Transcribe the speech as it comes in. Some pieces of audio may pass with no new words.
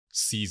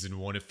Season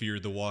 1 of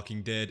Fear the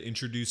Walking Dead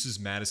introduces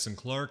Madison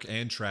Clark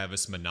and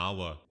Travis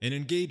Manawa, an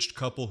engaged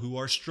couple who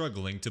are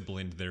struggling to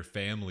blend their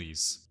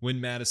families. When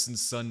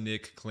Madison's son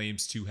Nick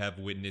claims to have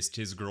witnessed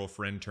his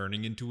girlfriend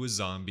turning into a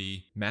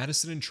zombie,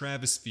 Madison and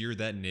Travis fear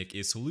that Nick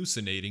is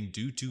hallucinating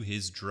due to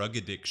his drug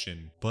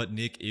addiction. But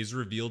Nick is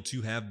revealed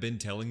to have been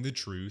telling the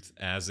truth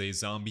as a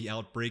zombie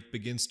outbreak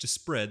begins to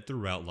spread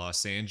throughout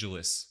Los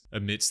Angeles.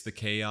 Amidst the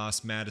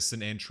chaos,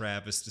 Madison and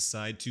Travis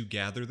decide to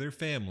gather their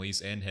families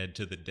and head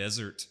to the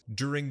desert.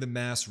 During the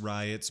mass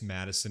riots,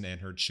 Madison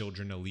and her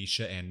children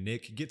Alicia and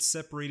Nick get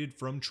separated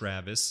from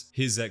Travis,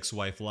 his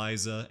ex-wife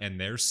Liza, and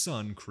their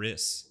son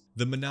Chris.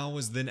 The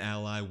Manawas then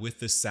ally with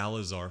the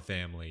Salazar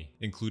family,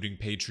 including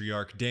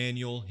patriarch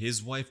Daniel,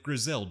 his wife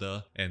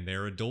Griselda, and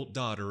their adult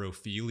daughter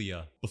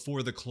Ofelia.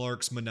 Before the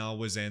Clarks,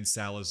 Manawas, and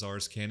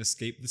Salazars can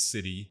escape the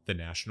city, the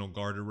National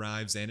Guard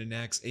arrives and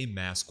enacts a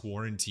mass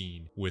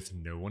quarantine, with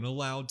no one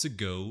allowed to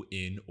go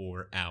in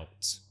or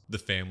out. The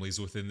families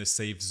within the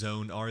safe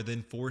zone are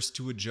then forced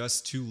to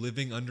adjust to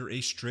living under a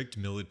strict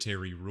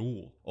military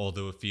rule.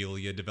 Although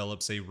Ofelia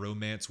develops a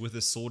romance with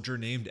a soldier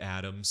named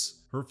Adams,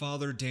 her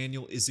father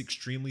Daniel is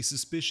extremely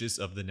suspicious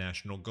of the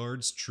National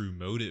Guard's true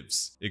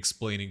motives,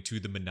 explaining to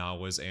the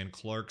Manawas and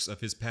Clarks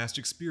of his past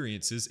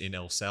experiences in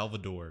El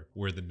Salvador,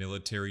 where the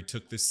military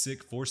took the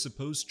sick for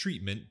supposed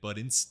treatment but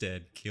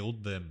instead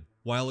killed them.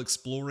 While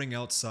exploring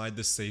outside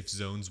the safe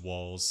zone's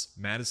walls,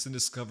 Madison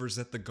discovers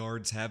that the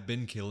guards have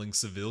been killing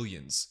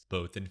civilians,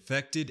 both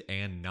infected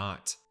and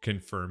not,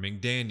 confirming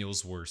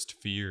Daniel's worst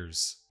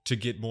fears. To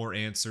get more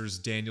answers,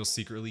 Daniel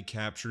secretly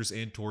captures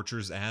and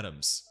tortures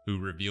Adams, who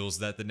reveals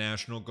that the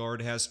National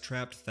Guard has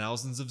trapped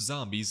thousands of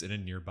zombies in a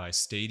nearby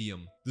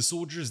stadium. The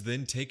soldiers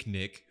then take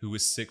Nick, who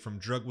is sick from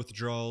drug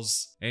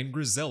withdrawals, and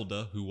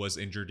Griselda, who was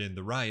injured in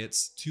the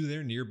riots, to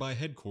their nearby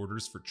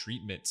headquarters for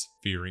treatment.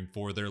 Fearing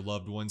for their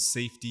loved one's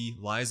safety,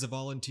 Liza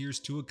volunteers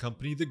to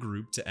accompany the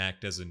group to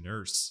act as a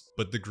nurse.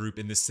 But the group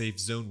in the safe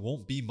zone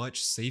won't be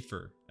much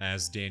safer,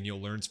 as Daniel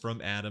learns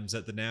from Adams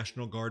that the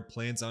National Guard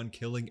plans on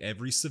killing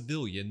every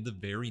civilian the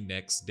very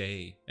next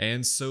day.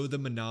 And so the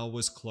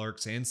Manawas,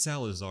 Clarks, and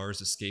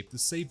Salazars escape the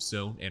safe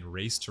zone and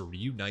race to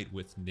reunite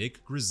with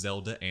Nick,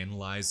 Griselda, and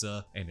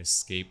Liza and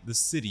escape the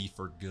city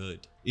for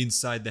good.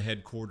 Inside the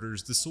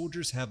headquarters, the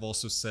soldiers have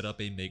also set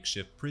up a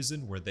makeshift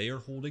prison where they are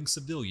holding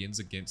civilians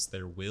against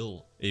their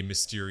will. A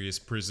mysterious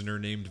prisoner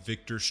named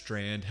Victor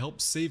Strand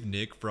helps save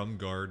Nick from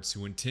guards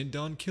who intend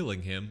on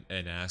killing him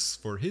and asks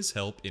for his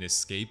help in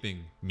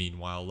escaping.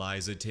 Meanwhile,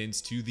 Liza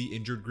tends to the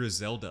injured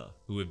Griselda,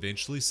 who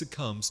eventually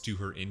succumbs to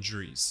her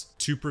injuries.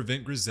 To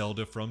prevent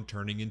Griselda from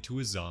turning into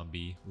a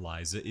zombie,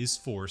 Liza is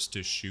forced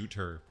to shoot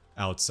her.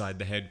 Outside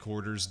the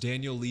headquarters,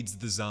 Daniel leads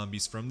the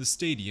zombies from the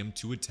stadium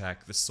to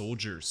attack the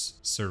soldiers,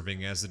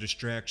 serving as a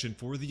distraction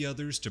for the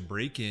others to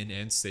break in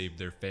and save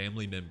their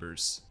family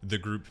members. The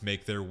group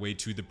make their way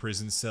to the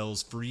prison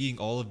cells, freeing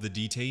all of the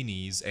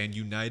detainees and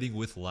uniting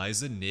with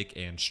Liza, Nick,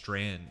 and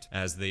Strand.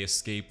 As they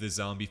escape the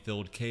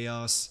zombie-filled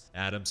chaos,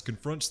 Adams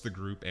confronts the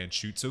group and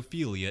shoots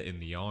Ofelia in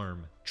the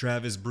arm.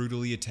 Travis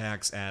brutally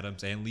attacks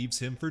Adams and leaves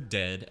him for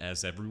dead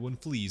as everyone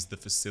flees the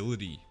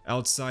facility.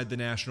 Outside the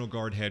National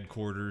Guard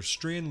headquarters,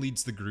 Strand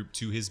leads the group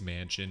to his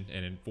mansion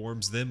and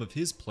informs them of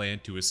his plan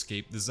to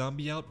escape the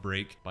zombie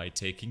outbreak by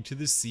taking to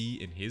the sea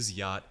in his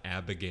yacht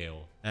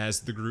Abigail.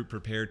 As the group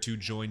prepare to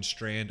join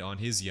Strand on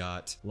his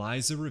yacht,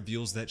 Liza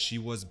reveals that she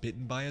was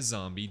bitten by a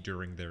zombie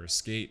during their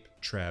escape.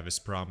 Travis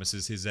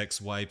promises his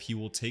ex-wife he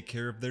will take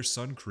care of their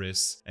son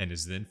Chris, and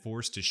is then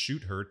forced to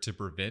shoot her to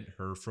prevent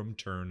her from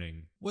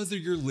turning. Whether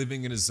you're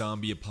living in a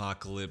zombie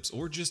apocalypse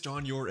or just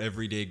on your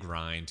everyday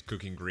grind,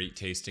 cooking great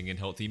tasting and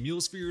healthy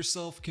meals for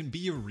yourself can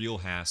be a real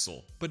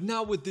hassle. But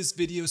not with this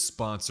video's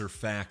sponsor,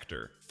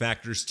 Factor.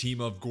 Factor's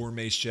team of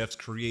gourmet chefs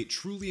create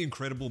truly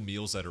incredible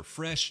meals that are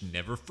fresh,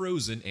 never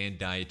frozen, and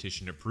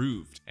dietitian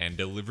approved, and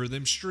deliver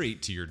them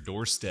straight to your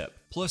doorstep.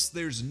 Plus,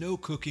 there's no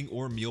cooking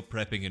or meal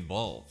prepping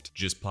involved.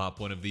 Just pop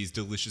one of these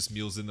delicious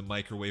meals in the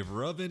microwave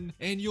or oven,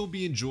 and you'll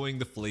be enjoying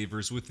the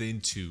flavors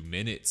within 2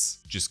 minutes.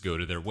 Just go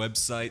to their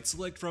website,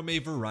 select from a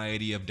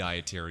variety of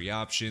dietary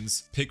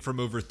options, pick from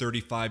over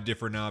 35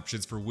 different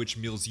options for which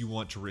meals you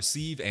want to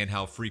receive and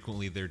how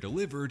frequently they're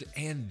delivered,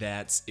 and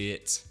that's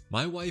it.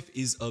 My wife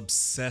is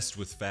obsessed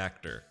with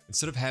Factor.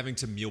 Instead of having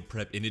to meal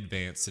prep in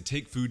advance to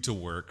take food to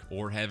work,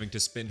 or having to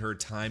spend her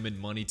time and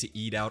money to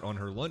eat out on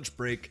her lunch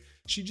break,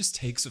 she just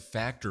takes a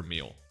Factor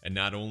meal. And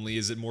not only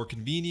is it more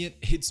convenient,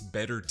 it's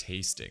better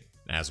tasting.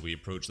 As we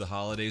approach the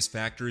holidays,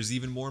 Factor is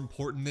even more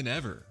important than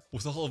ever.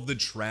 With all of the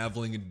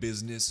traveling and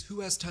business, who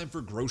has time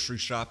for grocery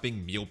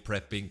shopping, meal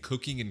prepping,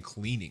 cooking, and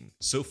cleaning?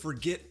 So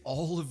forget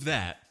all of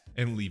that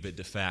and leave it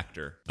to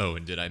Factor. Oh,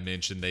 and did I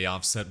mention they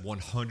offset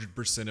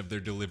 100% of their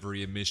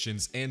delivery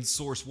emissions and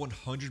source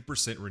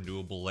 100%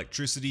 renewable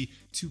electricity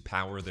to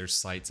power their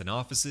sites and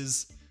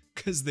offices?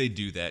 Because they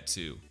do that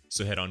too.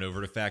 So head on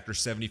over to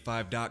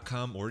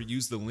Factor75.com or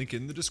use the link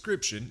in the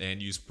description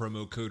and use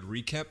promo code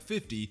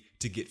RECAP50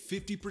 to get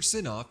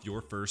 50% off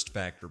your first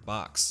Factor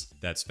box.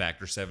 That's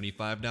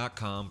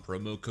Factor75.com,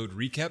 promo code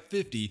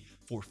RECAP50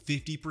 for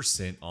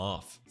 50%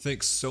 off.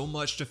 Thanks so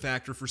much to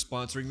Factor for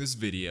sponsoring this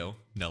video.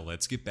 Now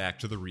let's get back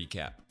to the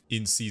recap.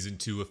 In Season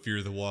 2 of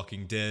Fear the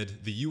Walking Dead,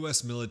 the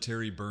US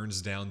military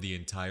burns down the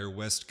entire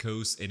West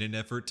Coast in an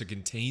effort to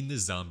contain the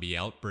zombie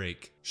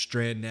outbreak.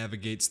 Strand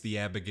navigates the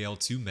Abigail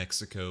to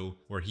Mexico,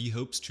 where he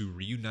hopes to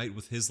reunite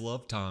with his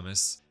love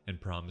Thomas, and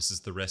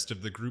promises the rest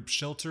of the group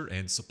shelter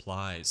and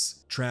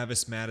supplies.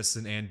 Travis,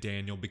 Madison, and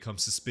Daniel become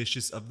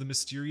suspicious of the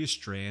mysterious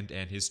Strand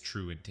and his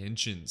true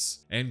intentions,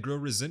 and grow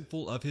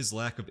resentful of his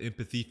lack of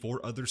empathy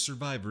for other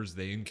survivors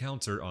they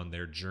encounter on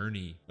their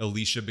journey.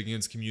 Alicia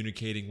begins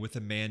communicating with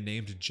a man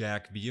named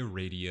Jack via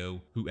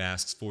radio, who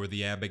asks for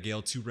the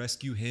Abigail to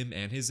rescue him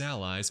and his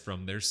allies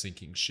from their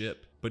sinking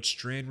ship, but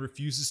Strand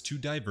refuses to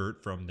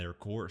divert from their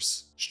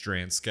course.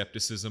 Strand's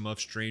skepticism of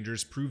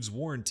strangers proves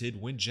warranted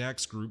when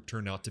Jack's group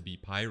turn out to be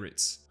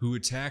pirates, who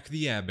attack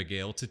the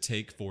Abigail to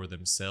take for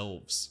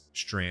themselves.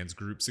 Strand's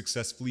group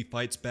successfully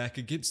fights back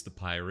against the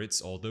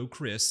pirates, although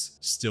Chris,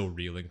 still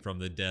reeling from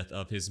the death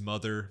of his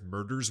mother,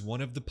 murders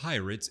one of the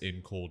pirates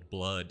in cold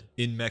blood.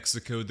 In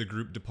Mexico, the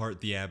group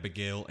depart the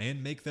Abigail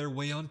and make their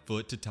way on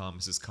foot to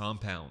Thomas's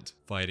compound,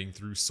 fighting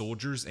through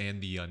soldiers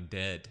and the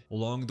undead.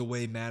 Along the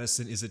way,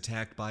 Madison is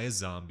attacked by a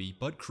zombie,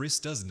 but Chris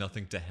does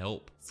nothing to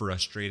help,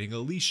 frustrating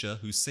Alicia,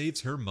 who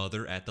saves her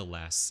mother at the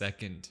last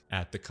second.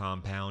 At the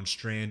compound,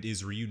 Strand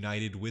is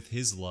reunited with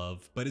his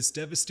love, but is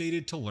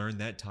devastated to learn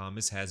that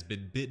Thomas has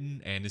been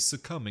bitten and is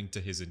succumbing to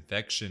his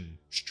infection.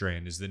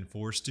 Strand is then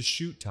forced to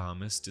shoot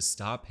Thomas to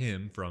stop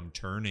him from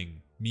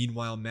turning.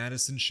 Meanwhile,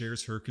 Madison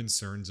shares her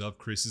concerns of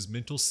Chris's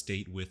mental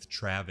state with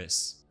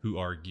Travis, who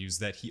argues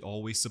that he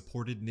always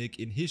supported Nick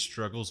in his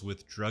struggles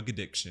with drug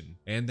addiction,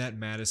 and that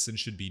Madison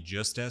should be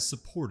just as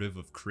supportive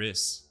of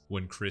Chris.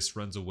 When Chris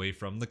runs away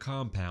from the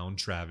compound,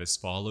 Travis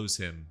follows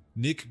him.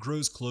 Nick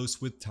grows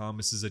close with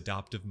Thomas's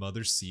adoptive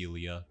mother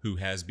Celia, who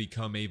has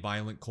become a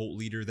violent cult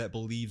leader that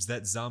believes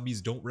that zombies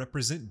don't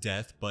represent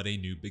death but a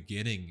new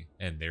beginning,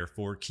 and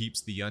therefore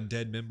keeps the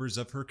undead members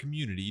of her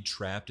community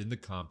trapped in the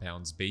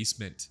compound's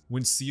basement.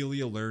 When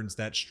Celia learns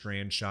that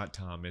Strand shot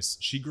Thomas,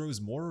 she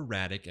grows more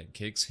erratic and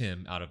kicks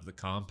him out of the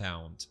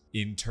compound.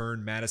 In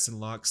turn,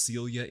 Madison locks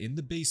Celia in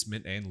the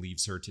basement and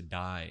leaves her to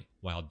die,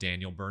 while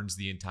Daniel burns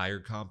the entire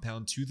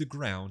compound to the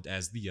ground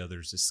as the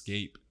others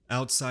escape.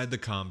 Outside the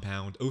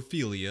compound,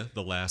 Ofelia,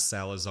 the last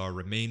Salazar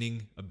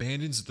remaining,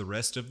 abandons the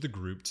rest of the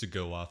group to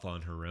go off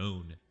on her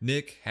own.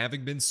 Nick,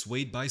 having been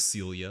swayed by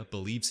Celia,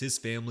 believes his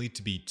family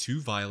to be too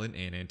violent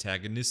and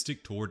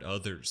antagonistic toward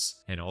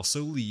others, and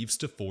also leaves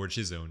to forge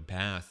his own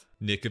path.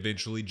 Nick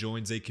eventually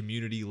joins a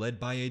community led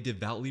by a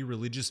devoutly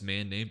religious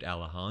man named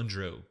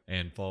Alejandro,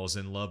 and falls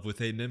in love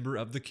with a member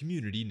of the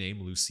community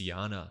named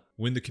Luciana.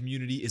 When the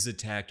community is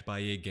attacked by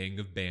a gang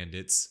of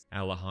bandits,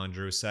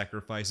 Alejandro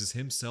sacrifices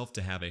himself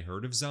to have a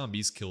herd of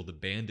zombies kill the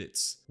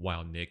bandits,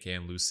 while Nick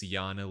and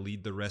Luciana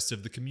lead the rest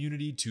of the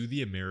community to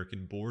the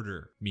American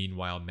border.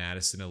 Meanwhile,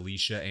 Madison,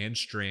 Alicia, and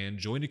Strand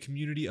join a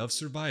community of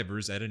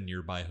survivors at a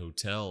nearby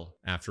hotel.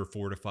 After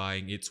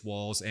fortifying its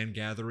walls and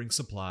gathering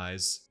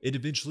supplies, it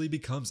eventually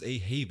becomes a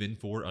haven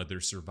for other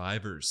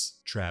survivors.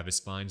 Travis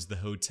finds the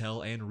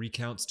hotel and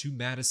recounts to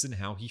Madison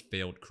how he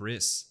failed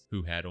Chris,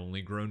 who had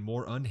only grown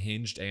more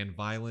unhinged and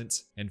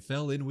violent, and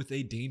fell in with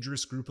a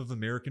dangerous group of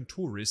American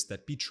tourists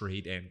that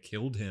betrayed and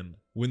killed him.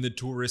 When the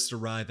tourists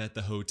arrive at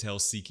the hotel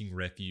seeking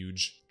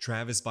refuge,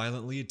 Travis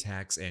violently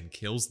attacks and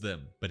kills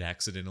them, but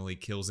accidentally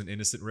kills an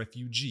innocent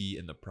refugee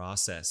in the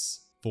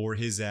process. For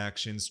his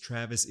actions,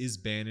 Travis is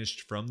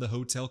banished from the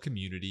hotel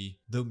community,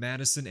 though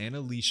Madison and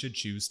Alicia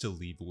choose to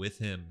leave with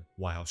him,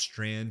 while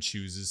Strand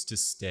chooses to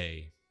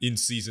stay. In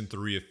Season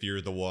 3 of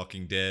Fear the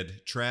Walking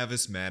Dead,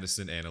 Travis,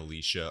 Madison, and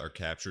Alicia are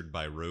captured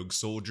by rogue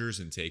soldiers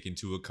and taken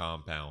to a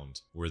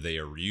compound, where they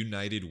are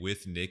reunited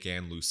with Nick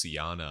and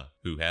Luciana,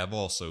 who have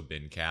also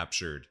been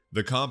captured.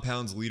 The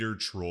compound's leader,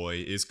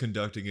 Troy, is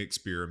conducting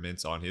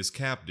experiments on his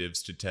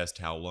captives to test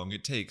how long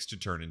it takes to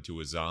turn into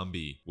a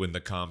zombie. When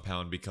the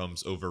compound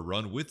becomes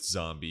overrun with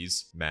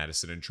zombies,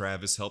 Madison and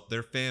Travis help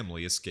their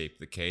family escape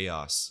the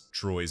chaos.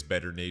 Troy's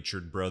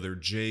better-natured brother,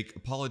 Jake,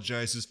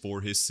 apologizes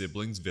for his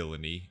siblings'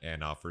 villainy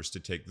and offers to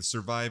take the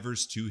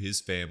survivors to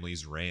his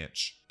family's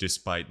ranch,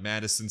 despite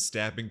Madison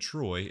stabbing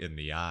Troy in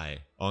the eye.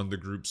 On the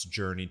group's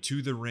journey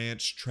to the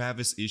ranch,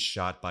 Travis is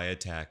shot by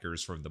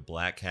attackers from the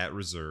Black Hat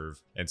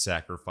Reserve and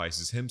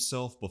sacrifices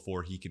himself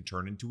before he can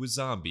turn into a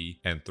zombie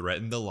and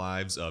threaten the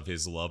lives of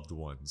his loved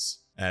ones.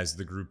 As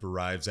the group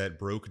arrives at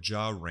Broke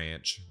Jaw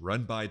Ranch,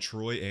 run by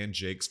Troy and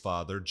Jake's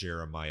father,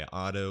 Jeremiah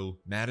Otto,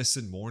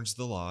 Madison mourns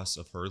the loss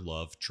of her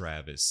love,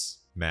 Travis.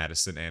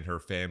 Madison and her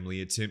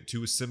family attempt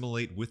to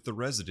assimilate with the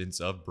residents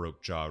of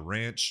Broke Jaw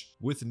Ranch,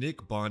 with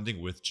Nick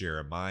bonding with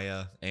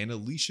Jeremiah and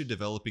Alicia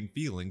developing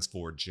feelings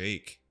for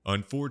Jake.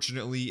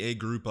 Unfortunately, a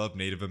group of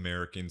Native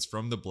Americans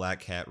from the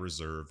Black Hat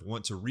Reserve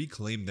want to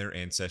reclaim their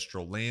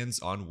ancestral lands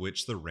on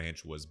which the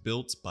ranch was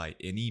built by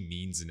any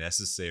means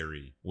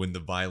necessary. When the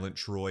violent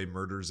Troy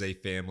murders a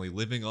family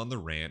living on the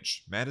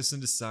ranch, Madison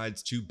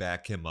decides to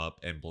back him up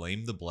and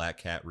blame the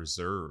Black Hat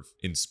Reserve,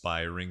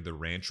 inspiring the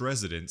ranch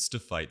residents to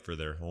fight for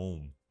their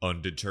home.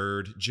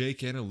 Undeterred,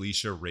 Jake and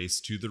Alicia race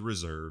to the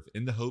reserve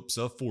in the hopes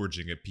of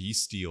forging a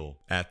peace deal.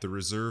 At the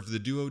reserve, the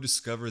duo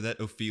discover that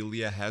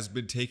Ofelia has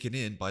been taken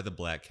in by the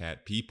Black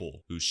Cat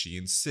people, who she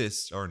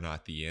insists are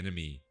not the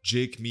enemy.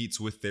 Jake meets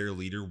with their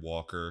leader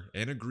Walker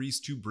and agrees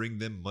to bring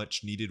them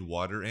much needed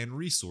water and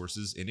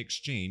resources in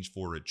exchange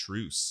for a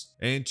truce.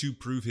 And to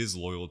prove his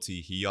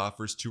loyalty, he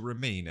offers to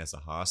remain as a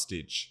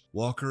hostage.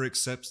 Walker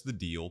accepts the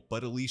deal,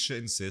 but Alicia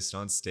insists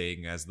on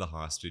staying as the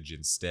hostage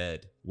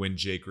instead. When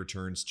Jake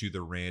returns to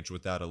the ranch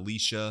without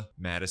Alicia,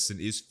 Madison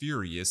is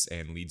furious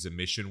and leads a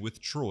mission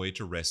with Troy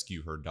to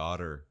rescue her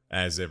daughter.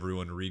 As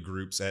everyone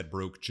regroups at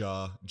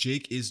Brokejaw,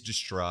 Jake is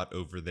distraught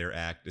over their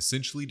act,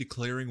 essentially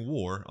declaring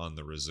war on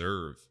the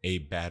reserve. A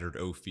battered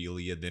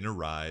Ofelia then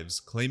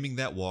arrives, claiming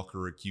that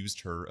Walker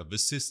accused her of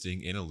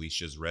assisting in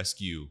Alicia's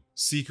rescue.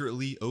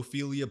 Secretly,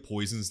 Ofelia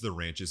poisons the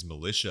ranch's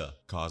militia,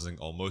 causing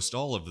almost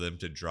all of them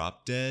to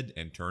drop dead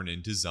and turn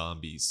into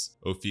zombies.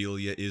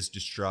 Ofelia is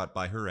distraught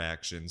by her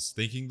actions,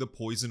 thinking the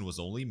poison was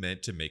only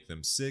meant to make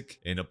them sick,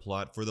 in a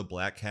plot for the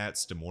Black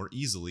Hats to more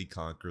easily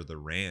conquer the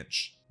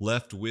ranch.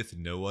 Left with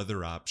no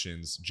other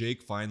options,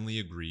 Jake finally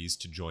agrees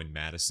to join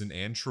Madison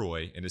and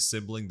Troy in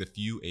assembling the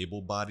few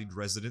able-bodied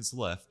residents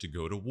left to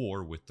go to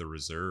war with the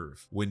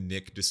reserve. When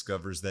Nick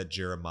discovers that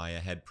Jeremiah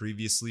had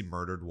previously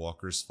murdered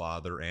Walker's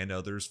father and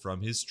others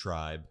from his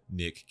tribe,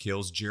 Nick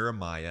kills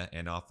Jeremiah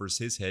and offers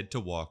his head to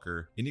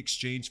Walker in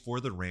exchange for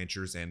the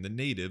ranchers and the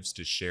natives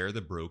to share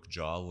the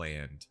Brokejaw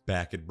land.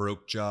 Back at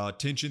Brokejaw,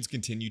 tensions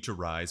continue to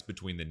rise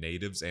between the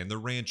natives and the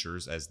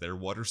ranchers as their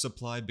water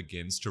supply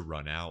begins to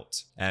run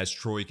out. As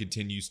Troy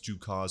continues to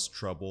cause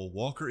trouble,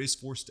 Walker is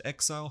forced to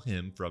exile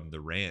him from the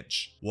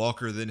ranch.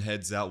 Walker then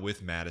heads out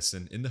with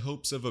Madison in the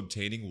hopes of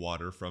obtaining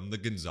water from the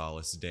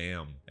Gonzales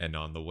Dam, and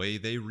on the way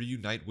they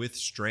reunite with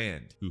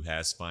Strand, who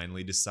has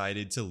finally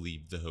decided to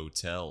leave the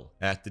hotel.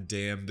 At the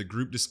dam, the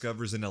group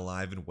discovers an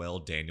alive and well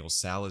Daniel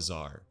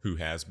Salazar, who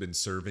has been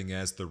serving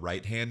as the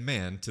right-hand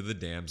man to the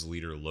dam's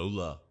leader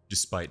Lola.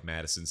 Despite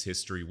Madison's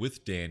history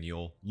with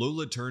Daniel,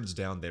 Lola turns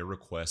down their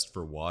request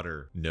for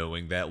water,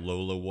 knowing that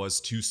Lola was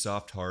too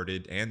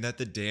soft-hearted and that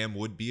the dam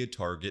would be a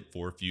target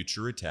for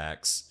future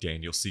attacks.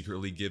 Daniel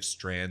secretly gives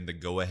Strand the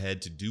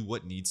go-ahead to do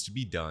what needs to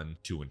be done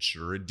to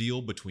ensure a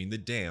deal between the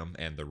dam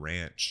and the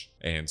ranch.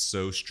 And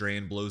so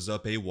Strand blows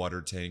up a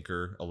water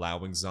tanker,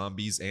 allowing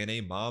zombies and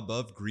a mob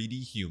of greedy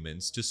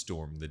humans to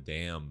storm the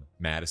dam.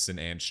 Madison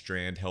and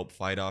Strand help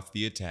fight off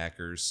the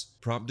attackers,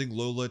 prompting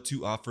Lola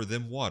to offer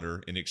them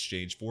water in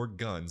exchange for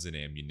guns and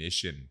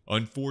ammunition.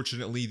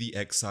 Unfortunately, the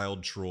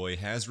exiled Troy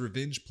has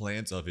revenge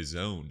plans of his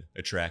own,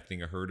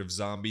 attracting a herd of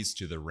zombies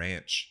to the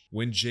ranch.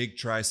 When Jake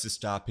tries to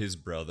stop his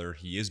brother,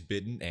 he is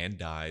bitten and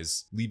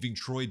dies, leaving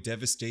Troy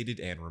devastated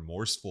and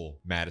remorseful.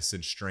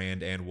 Madison,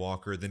 Strand, and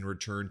Walker then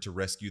return to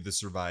rescue the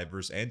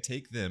survivors and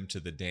take them to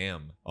the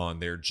dam. On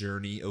their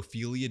journey,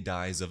 Ofelia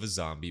dies of a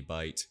zombie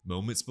bite,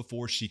 moments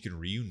before she can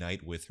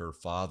reunite with her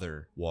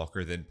father.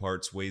 Walker then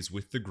parts ways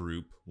with the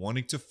group,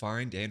 wanting to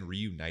find and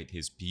reunite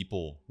his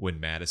people. When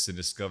Madison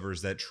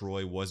discovers that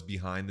Troy was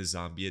behind the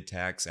zombie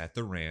attacks at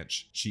the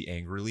ranch, she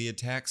angrily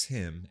attacks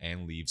him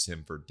and leaves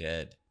him for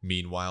dead.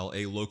 Meanwhile,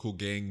 a local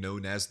gang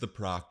known as the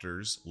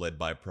Proctors, led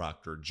by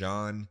Proctor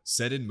John,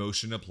 set in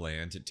motion a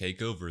plan to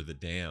take over the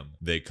dam.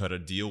 They cut a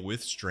deal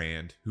with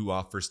Strand, who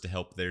offers to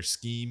help their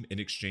scheme in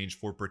exchange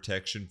for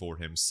protection for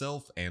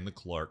himself and the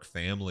Clark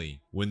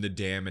family. When the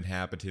dam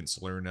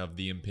inhabitants learn of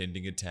the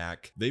impending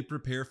attack, they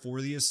prepare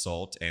for the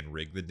assault and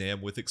rig the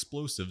dam with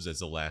explosives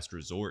as a last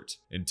resort,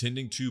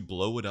 intending to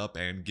blow it up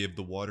and give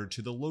the water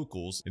to the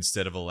locals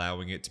instead of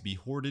allowing it to be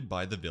hoarded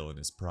by the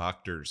villainous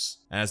Proctors.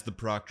 As the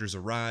Proctors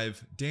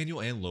arrive,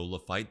 Daniel and Lola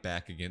fight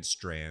back against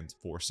Strand,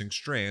 forcing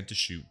Strand to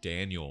shoot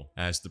Daniel.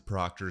 As the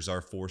Proctors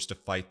are forced to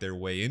fight their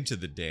way into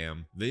the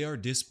dam, they are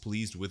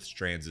displeased with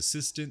Strand's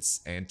assistance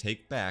and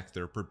take back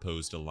their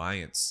proposed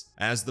alliance.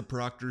 As the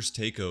Proctors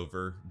take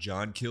over,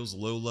 John kills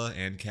Lola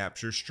and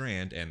captures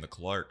Strand and the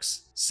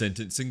Clarks,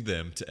 sentencing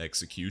them to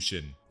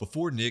execution.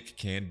 Before Nick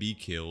can be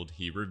killed,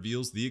 he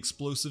reveals the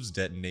explosives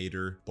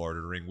detonator,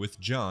 bartering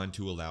with John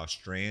to allow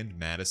Strand,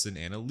 Madison,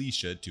 and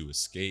Alicia to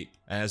escape.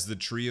 As the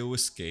trio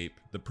escape,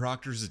 the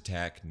Proctors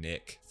attack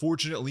Nick.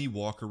 Fortunately,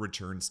 Walker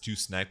returns to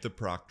snipe the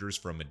Proctors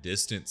from a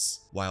distance,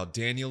 while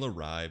Daniel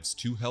arrives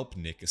to help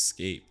Nick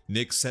escape.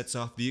 Nick sets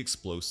off the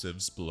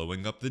explosives,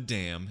 blowing up the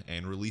dam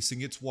and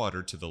releasing its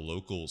water to the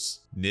locals.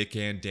 Nick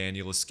and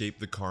Daniel escape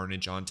the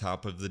carnage on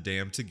top of the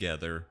dam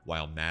together,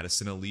 while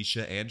Madison,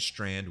 Alicia, and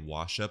Strand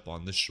wash up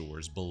on the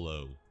shores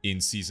below. In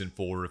Season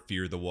 4 of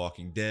Fear the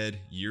Walking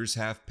Dead, years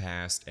have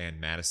passed and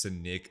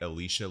Madison, Nick,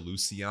 Alicia,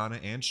 Luciana,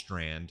 and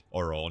Strand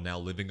are all now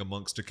living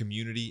amongst a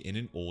community in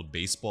an old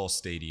baseball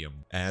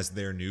stadium. As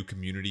their new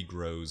community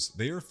grows,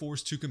 they are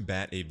forced to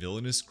combat a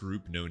villainous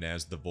group known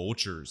as the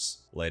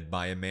Vultures, led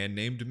by a man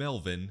named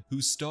Melvin,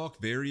 who stalk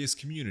various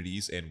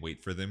communities and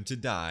wait for them to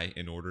die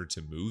in order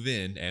to move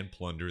in and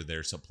plunder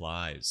their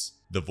supplies.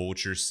 The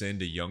Vultures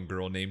send a young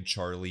girl named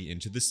Charlie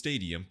into the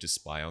stadium to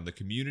spy on the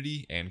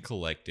community and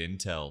collect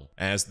intel.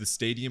 As the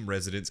stadium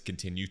residents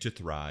continue to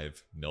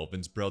thrive,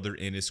 Melvin's brother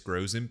Ennis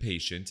grows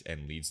impatient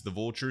and leads the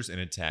Vultures in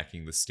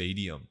attacking the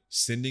stadium,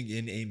 sending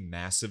in a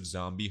massive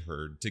zombie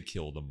herd to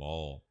kill them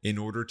all. In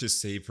order to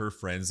save her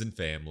friends and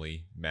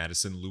family,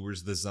 Madison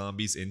lures the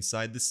zombies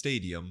inside the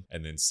stadium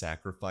and then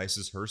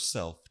sacrifices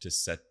herself to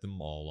set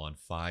them all on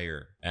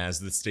fire.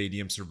 As the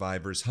stadium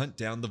survivors hunt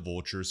down the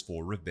Vultures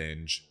for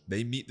revenge,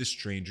 they meet the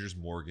strangers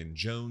Morgan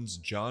Jones,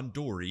 John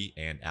Dory,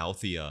 and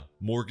Alycia.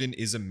 Morgan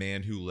is a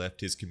man who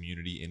left his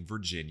community in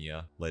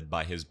Virginia, led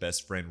by his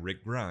best friend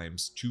Rick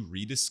Grimes, to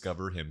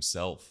rediscover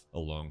himself.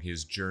 Along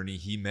his journey,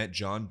 he met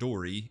John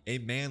Dory, a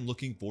man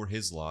looking for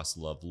his lost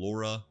love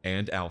Laura,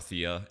 and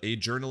Alycia, a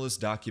journalist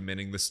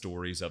documenting the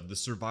stories of the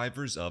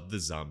survivors of the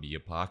zombie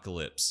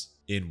apocalypse.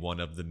 In one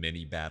of the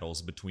many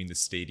battles between the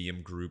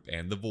stadium group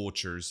and the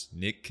Vultures,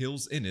 Nick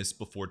kills Ennis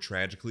before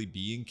tragically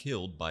being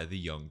killed by the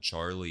young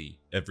Charlie.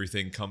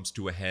 Everything comes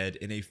to a head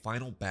in a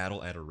final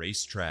battle at a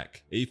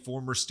racetrack. A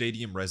former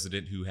stadium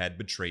resident who had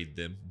betrayed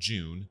them,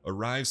 June,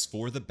 arrives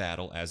for the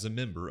battle as a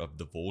member of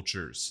the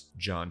Vultures.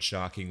 John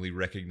shockingly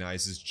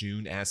recognizes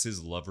June as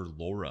his lover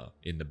Laura.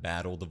 In the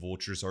battle, the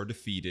Vultures are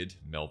defeated,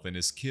 Melvin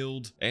is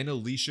killed, and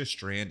Alicia,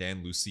 Strand,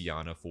 and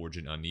Luciana forge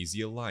an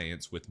uneasy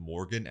alliance with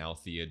Morgan,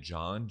 Alycia,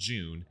 John,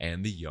 June,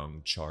 and the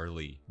young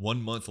Charlie.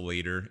 1 month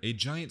later, a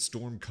giant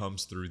storm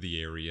comes through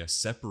the area,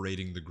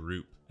 separating the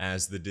group.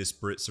 As the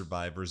disparate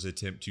survivors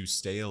attempt to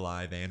stay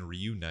alive and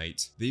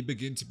reunite, they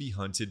begin to be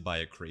hunted by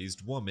a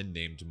crazed woman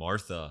named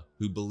Martha,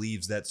 who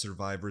believes that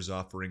survivors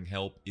offering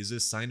help is a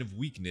sign of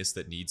weakness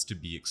that needs to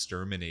be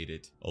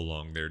exterminated.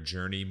 Along their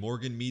journey,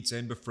 Morgan meets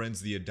and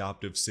befriends the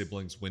adoptive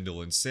siblings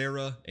Wendell and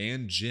Sarah,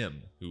 and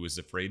Jim, who is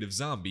afraid of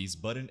zombies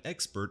but an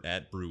expert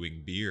at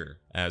brewing beer.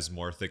 As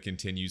Martha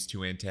continues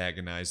to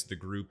antagonize the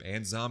group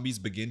and zombies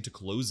begin to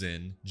close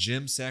in,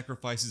 Jim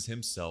sacrifices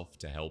himself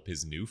to help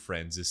his new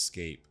friends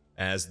escape.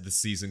 As the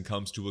season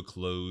comes to a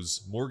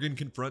close, Morgan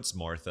confronts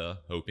Martha,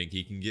 hoping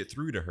he can get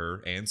through to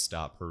her and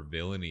stop her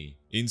villainy.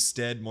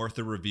 Instead,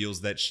 Martha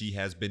reveals that she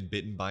has been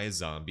bitten by a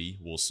zombie,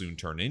 will soon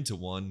turn into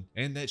one,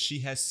 and that she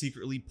has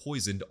secretly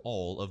poisoned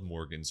all of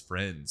Morgan's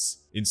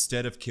friends.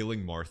 Instead of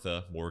killing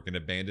Martha, Morgan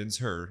abandons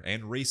her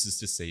and races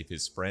to save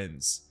his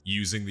friends,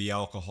 using the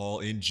alcohol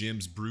in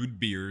Jim's brewed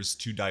beers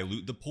to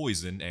dilute the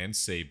poison and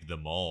save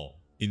them all.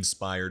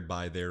 Inspired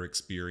by their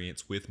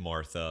experience with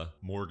Martha,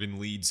 Morgan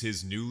leads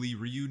his newly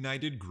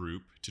reunited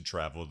group to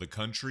travel the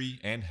country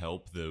and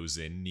help those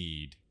in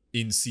need.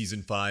 In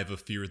Season 5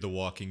 of Fear the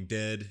Walking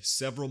Dead,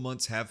 several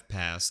months have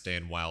passed,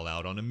 and while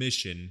out on a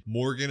mission,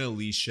 Morgan,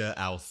 Alicia,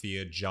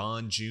 Alycia,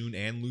 John, June,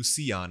 and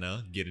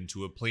Luciana get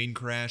into a plane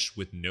crash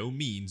with no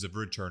means of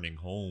returning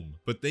home.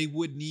 But they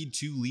would need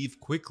to leave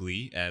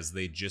quickly, as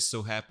they just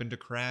so happen to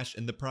crash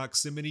in the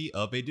proximity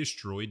of a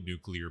destroyed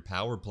nuclear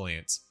power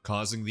plant,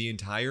 causing the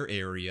entire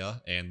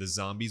area and the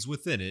zombies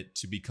within it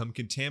to become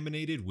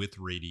contaminated with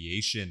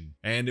radiation.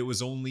 And it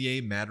was only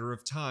a matter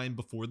of time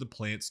before the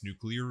plant's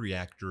nuclear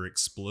reactor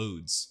explodes,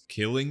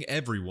 killing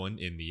everyone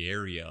in the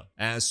area.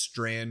 As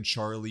Strand,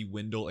 Charlie,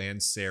 Wendell,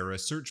 and Sarah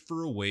search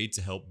for a way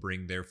to help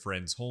bring their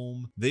friends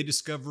home, they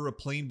discover a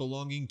plane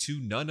belonging to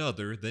none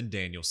other than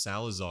Daniel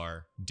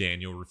Salazar.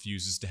 Daniel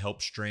refuses to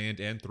help Strand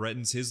and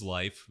threatens his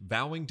life,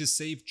 vowing to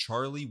save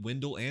Charlie,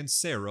 Wendell, and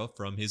Sarah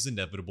from his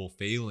inevitable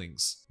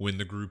failings. When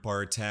the group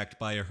are attacked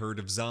by a herd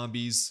of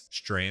zombies,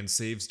 Strand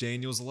saves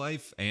Daniel's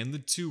life, and the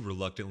two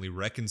reluctantly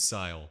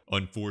reconcile.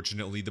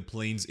 Unfortunately, the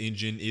plane's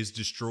engine is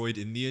destroyed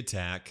in the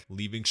attack,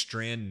 leaving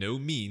Strand no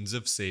means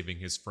of saving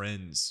his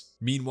friends.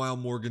 Meanwhile,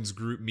 Morgan's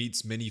group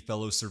meets many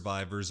fellow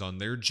survivors on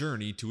their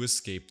journey to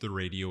escape the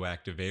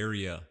radioactive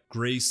area.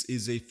 Grace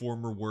is a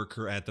former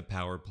worker at the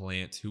power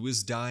plant who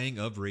is dying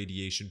of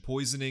radiation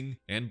poisoning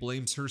and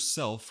blames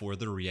herself for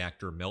the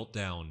reactor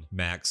meltdown.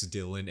 Max,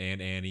 Dillane, and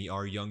Annie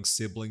are young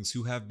siblings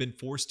who have been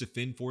forced to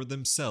fend for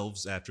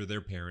themselves after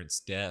their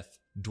parents' death.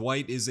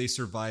 Dwight is a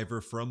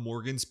survivor from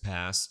Morgan's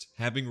past,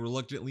 having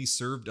reluctantly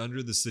served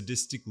under the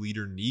sadistic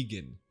leader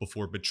Negan,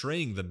 before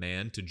betraying the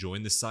man to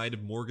join the side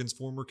of Morgan's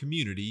former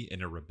community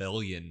in a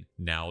rebellion.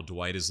 Now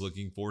Dwight is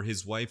looking for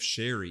his wife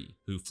Sherry,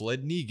 who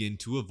fled Negan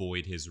to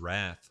avoid his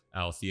wrath.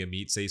 Alycia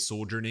meets a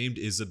soldier named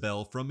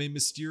Isabel from a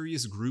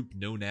mysterious group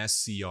known as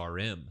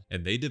CRM,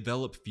 and they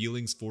develop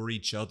feelings for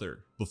each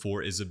other,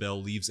 before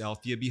Isabel leaves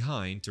Alycia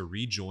behind to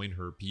rejoin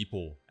her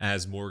people.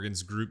 As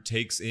Morgan's group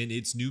takes in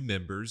its new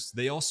members,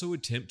 they also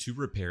attempt to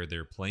repair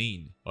their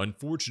plane.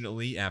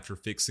 Unfortunately, after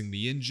fixing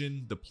the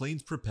engine, the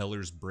plane's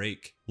propellers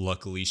break.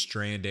 Luckily,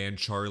 Strand and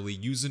Charlie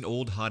use an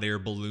old hot air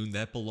balloon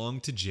that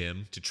belonged to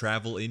Jim to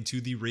travel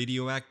into the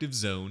radioactive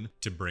zone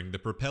to bring the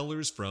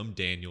propellers from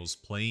Daniel's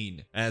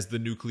plane. As the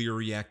nuclear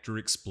reactor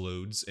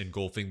explodes,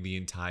 engulfing the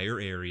entire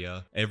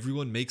area,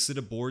 everyone makes it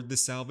aboard the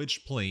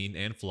salvaged plane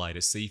and fly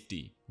to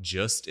safety.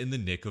 just in the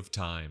nick of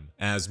time.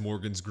 As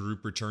Morgan's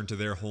group return to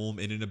their home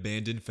in an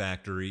abandoned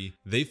factory,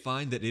 they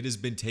find that it has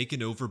been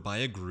taken over by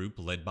a group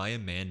led by a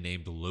man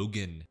named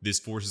Logan. This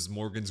forces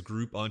Morgan's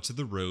group onto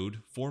the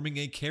road, forming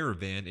a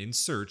caravan in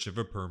search of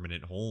a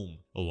permanent home.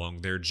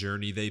 Along their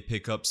journey, they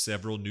pick up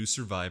several new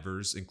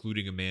survivors,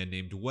 including a man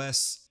named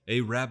Wes,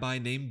 a rabbi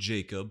named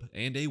Jacob,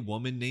 and a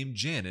woman named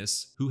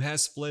Janice, who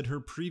has fled her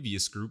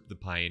previous group, the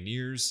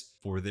Pioneers,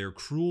 for their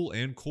cruel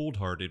and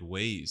cold-hearted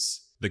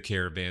ways. The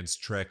caravan's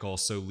trek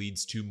also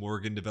leads to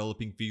Morgan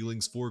developing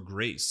feelings for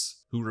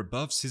Grace, who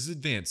rebuffs his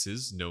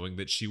advances, knowing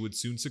that she would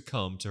soon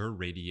succumb to her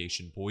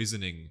radiation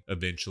poisoning.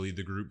 Eventually,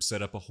 the group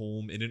set up a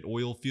home in an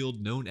oil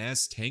field known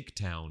as Tank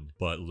Town,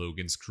 but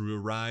Logan's crew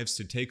arrives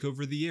to take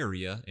over the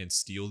area and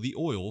steal the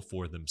oil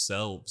for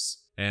themselves.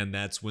 And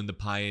that's when the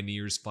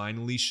Pioneers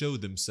finally show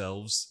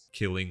themselves,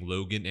 killing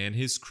Logan and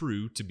his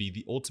crew to be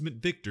the ultimate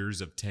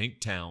victors of Tank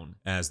Town.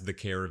 As the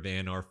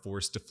caravan are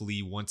forced to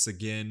flee once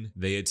again,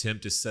 they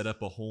attempt to set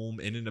up a home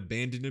in an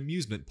abandoned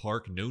amusement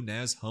park known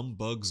as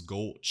Humbug's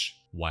Gulch.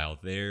 While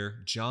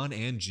there, John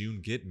and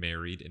June get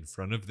married in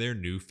front of their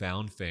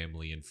newfound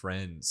family and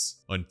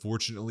friends.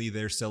 Unfortunately,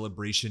 their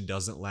celebration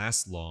doesn't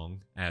last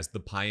long, as the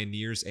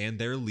Pioneers and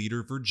their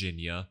leader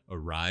Virginia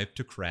arrive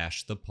to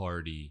crash the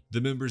party.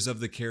 The members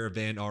of the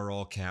caravan are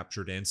all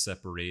captured and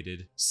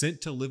separated, sent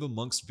to live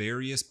amongst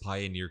various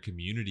Pioneer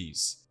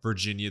communities.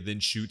 Virginia then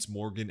shoots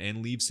Morgan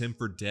and leaves him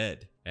for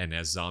dead, and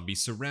as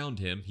zombies surround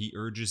him, he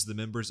urges the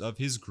members of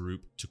his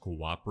group to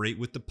cooperate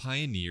with the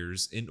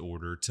Pioneers in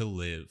order to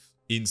live.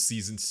 In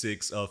Season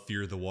 6 of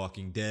Fear the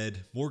Walking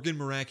Dead, Morgan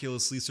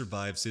miraculously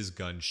survives his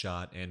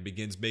gunshot and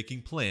begins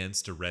making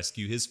plans to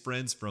rescue his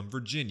friends from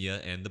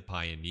Virginia and the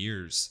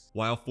Pioneers.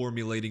 While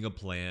formulating a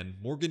plan,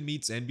 Morgan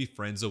meets and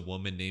befriends a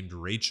woman named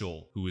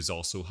Rachel, who is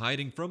also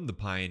hiding from the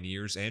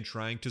Pioneers and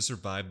trying to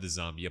survive the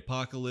zombie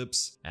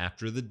apocalypse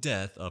after the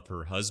death of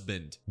her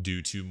husband.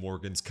 Due to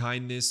Morgan's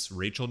kindness,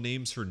 Rachel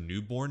names her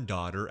newborn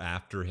daughter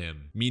after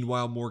him.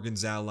 Meanwhile,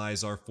 Morgan's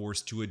allies are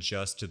forced to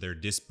adjust to their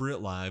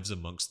disparate lives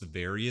amongst the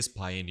various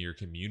Pioneer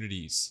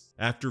communities.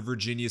 After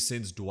Virginia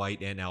sends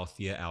Dwight and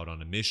Alycia out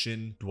on a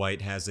mission,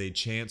 Dwight has a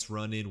chance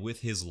run-in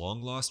with his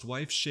long-lost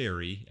wife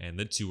Sherry, and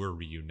the two are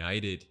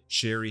reunited.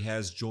 Sherry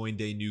has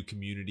joined a new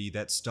community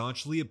that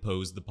staunchly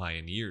oppose the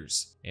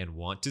Pioneers and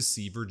want to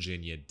see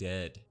Virginia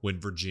dead. When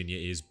Virginia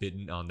is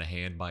bitten on the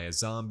hand by a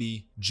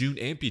zombie, June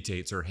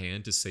amputates her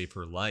hand to save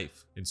her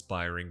life,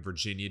 inspiring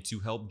Virginia to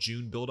help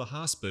June build a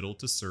hospital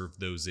to serve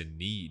those in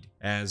need.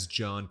 As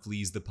John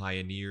flees the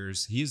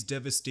Pioneers, he is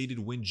devastated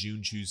when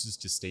June chooses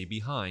to stay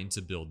behind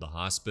to build the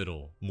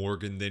hospital.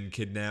 Morgan then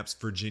kidnaps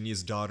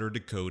Virginia's daughter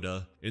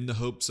Dakota in the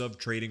hopes of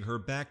trading her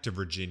back to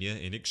Virginia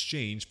in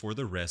exchange for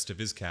the rest of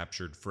his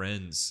captured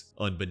friends.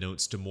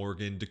 Unbeknownst to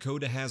Morgan,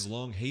 Dakota has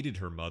long hated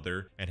her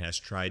mother and has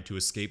tried to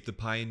escape the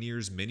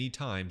Pioneers many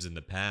times in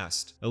the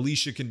past.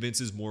 Alicia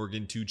convinces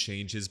Morgan to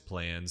change his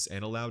plans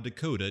and allow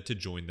Dakota to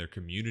join their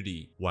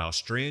community, while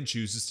Strand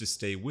chooses to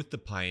stay with the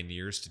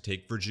Pioneers to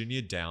take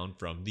Virginia down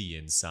from the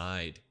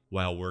inside.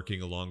 While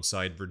working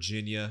alongside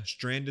Virginia,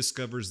 Strand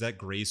discovers that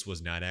Grace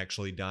was not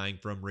actually dying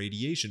from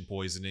radiation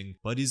poisoning,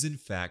 but is in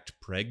fact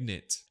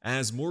pregnant.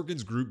 As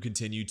Morgan's group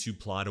continue to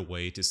plot a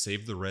way to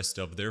save the rest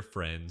of their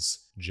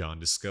friends, John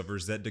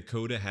discovers that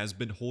Dakota has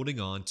been holding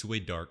on to a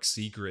dark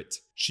secret.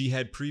 She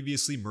had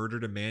previously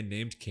murdered a man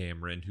named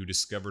Cameron who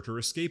discovered her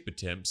escape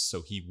attempts,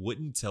 so he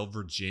wouldn't tell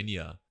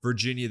Virginia.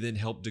 Virginia then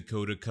helped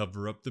Dakota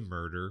cover up the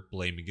murder,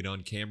 blaming it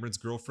on Cameron's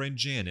girlfriend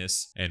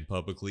Janice, and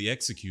publicly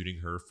executing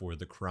her for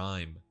the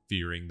crime.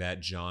 Fearing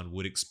that John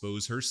would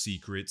expose her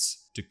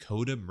secrets,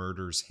 Dakota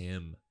murders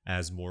him.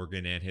 As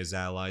Morgan and his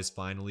allies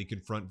finally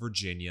confront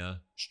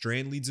Virginia,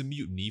 Strand leads a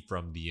mutiny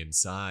from the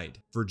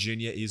inside.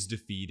 Virginia is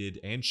defeated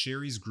and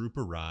Sherry's group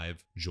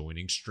arrive,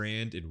 joining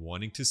Strand in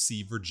wanting to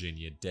see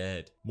Virginia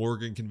dead.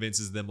 Morgan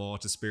convinces them all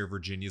to spare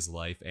Virginia's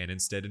life and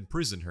instead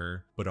imprison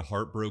her, but a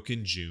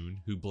heartbroken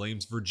June, who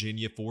blames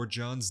Virginia for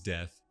John's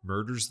death,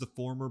 murders the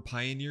former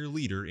Pioneer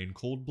leader in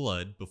cold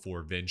blood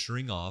before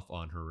venturing off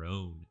on her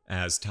own.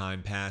 As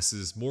time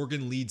passes,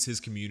 Morgan leads his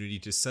community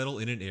to settle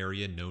in an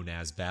area known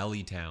as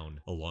Valley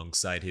Town,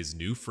 alongside his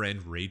new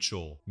friend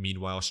Rachel.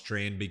 Meanwhile,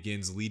 Strand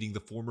begins leading the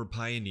former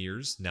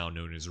Pioneers, now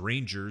known as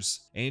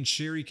Rangers, and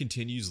Sherry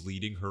continues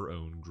leading her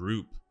own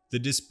group. The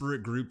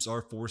disparate groups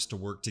are forced to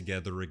work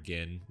together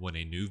again when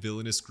a new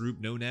villainous group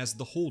known as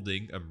the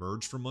Holding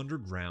emerge from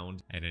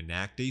underground and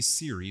enact a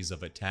series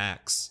of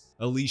attacks.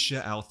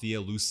 Alycia,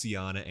 Alycia,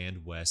 Luciana,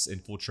 and Wes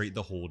infiltrate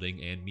the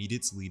Holding and meet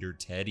its leader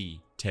Teddy.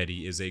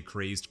 Teddy is a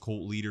crazed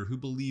cult leader who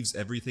believes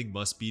everything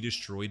must be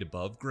destroyed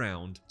above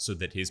ground so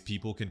that his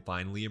people can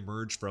finally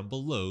emerge from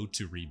below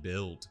to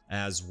rebuild.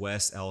 As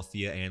Wes,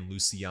 Alycia, and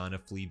Luciana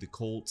flee the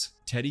cult,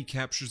 Teddy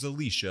captures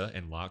Alycia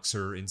and locks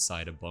her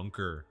inside a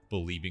bunker,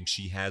 believing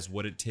she has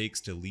what it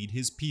takes to lead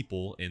his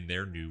people in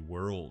their new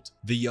world.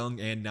 The young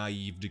and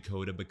naive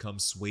Dakota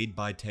becomes swayed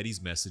by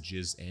Teddy's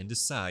messages and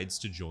decides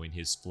to join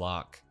his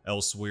flock.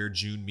 Elsewhere,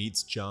 June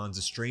meets John's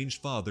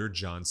estranged father,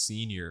 John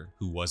Sr.,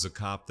 who was a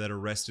cop that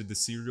arrested the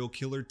serial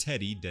killer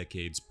Teddy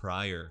decades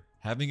prior.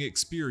 Having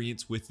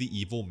experience with the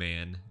evil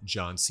man,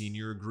 John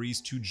Sr.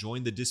 agrees to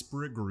join the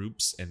disparate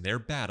groups in their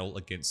battle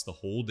against the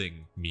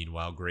Holding.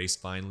 Meanwhile, Grace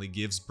finally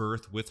gives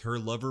birth with her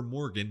lover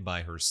Morgan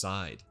by her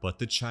side, but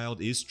the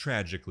child is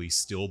tragically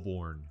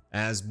stillborn.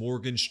 As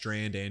Morgan,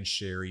 Strand, and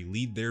Sherry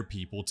lead their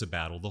people to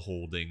battle the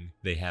Holding,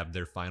 they have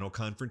their final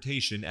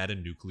confrontation at a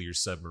nuclear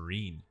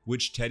submarine,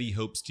 which Teddy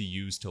hopes to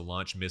use to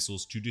launch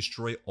missiles to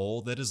destroy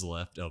all that is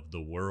left of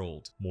the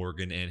world.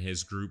 Morgan and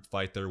his group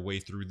fight their way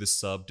through the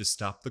sub to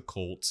stop the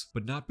cult,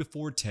 but not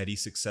before Teddy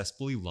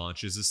successfully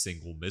launches a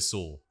single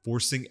missile,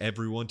 forcing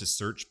everyone to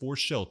search for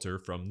shelter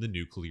from the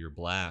nuclear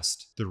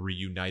blast. The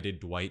reunited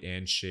Dwight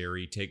and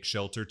Sherry take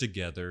shelter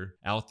together.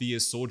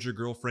 Althea's soldier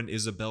girlfriend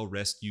Isabel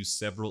rescues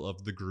several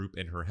of the group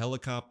in her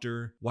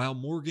helicopter, while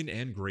Morgan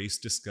and Grace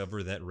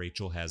discover that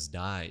Rachel has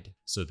died,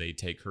 so they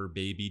take her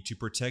baby to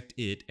protect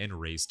it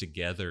and raise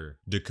together.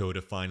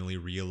 Dakota finally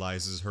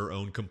realizes her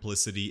own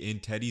complicity in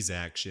Teddy's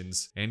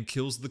actions and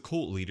kills the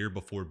cult leader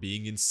before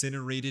being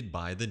incinerated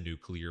by the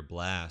nuclear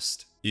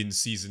blast. In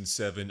Season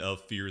 7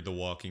 of Fear the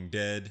Walking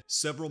Dead,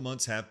 several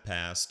months have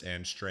passed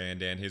and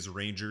Strand and his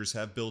rangers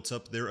have built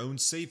up their own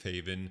safe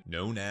haven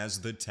known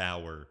as the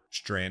Tower.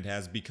 Strand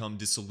has become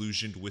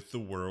disillusioned with the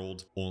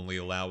world, only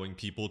allowing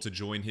people to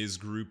join his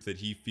group that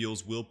he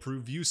feels will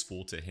prove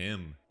useful to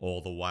him.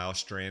 All the while,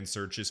 Strand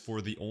searches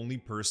for the only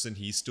person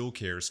he still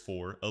cares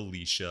for,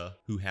 Alicia,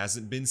 who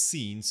hasn't been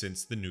seen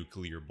since the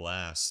nuclear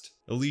blast.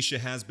 Alicia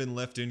has been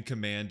left in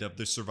command of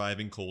the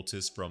surviving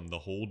cultists from the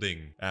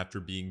Holding. After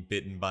being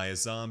bitten by a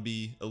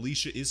zombie,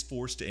 Alicia is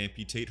forced to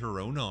amputate her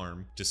own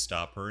arm to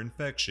stop her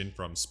infection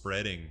from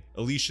spreading.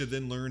 Alicia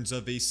then learns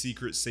of a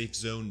secret safe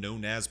zone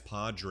known as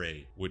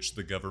Padre, which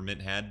the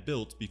government had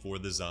built before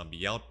the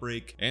zombie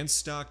outbreak and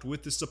stocked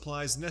with the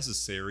supplies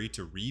necessary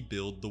to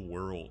rebuild the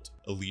world.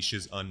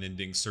 Alicia's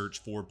unending search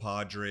for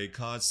Padre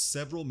caused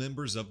several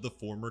members of the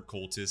former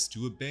cultists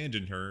to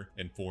abandon her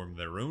and form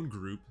their own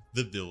group,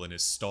 the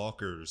Villainous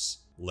Stalkers.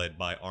 Led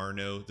by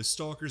Arno, the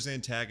Stalkers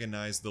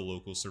antagonize the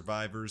local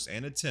survivors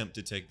and attempt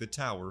to take the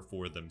tower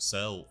for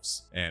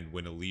themselves. And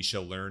when Alicia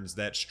learns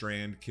that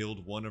Strand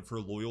killed one of her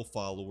loyal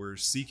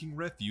followers seeking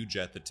refuge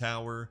at the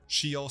tower,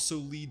 she also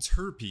leads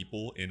her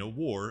people in a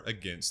war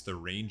against the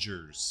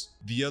Rangers.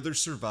 The other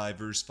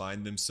survivors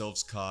find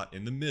themselves caught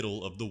in the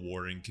middle of the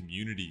warring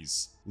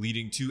communities,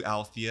 leading to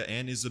Althea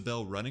and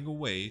Isabel running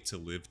away to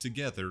live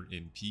together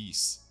in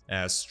peace.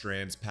 As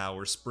Strand's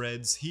power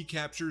spreads, he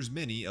captures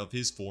many of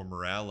his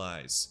former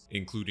allies,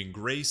 including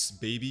Grace,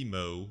 Baby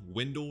Mo,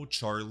 Wendell,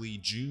 Charlie,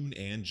 June,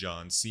 and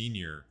John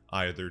Sr.,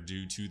 either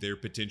due to their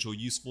potential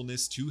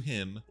usefulness to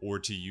him or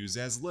to use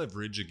as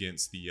leverage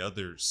against the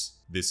others.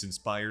 This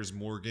inspires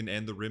Morgan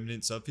and the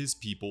remnants of his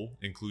people,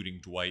 including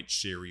Dwight,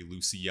 Sherry,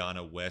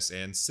 Luciana, Wes,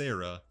 and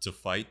Sarah, to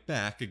fight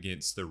back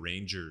against the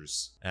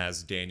Rangers.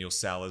 As Daniel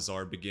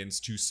Salazar begins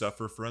to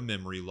suffer from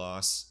memory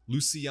loss,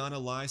 Luciana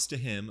lies to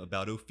him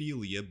about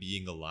Ofelia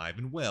being alive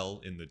and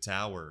well in the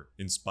tower,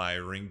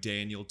 inspiring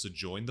Daniel to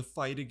join the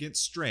fight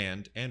against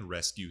Strand and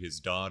rescue his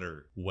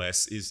daughter.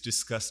 Wes is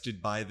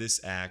disgusted by this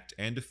act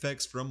and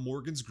defects from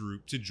Morgan's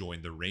group to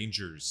join the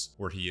Rangers,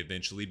 where he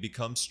eventually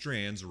becomes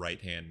Strand's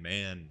right-hand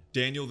man.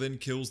 Daniel then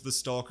kills the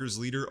Stalkers'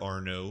 leader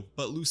Arno,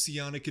 but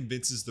Luciana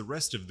convinces the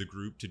rest of the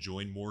group to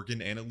join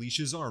Morgan and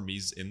Alicia's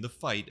armies in the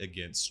fight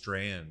against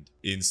Strand.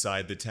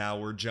 Inside the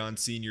tower, John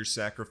Sr.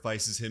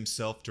 sacrifices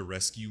himself to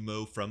rescue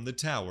Mo from the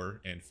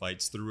tower and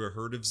fights through a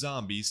herd of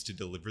zombies to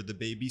deliver the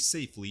baby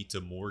safely to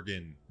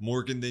Morgan.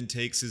 Morgan then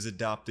takes his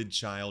adopted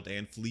child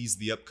and flees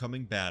the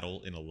upcoming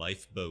battle in a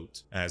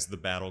lifeboat. As the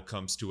battle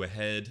comes to a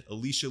head,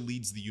 Alicia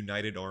leads the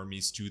united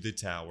armies to the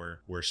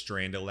tower, where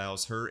Strand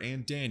allows her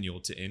and Daniel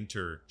to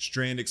enter.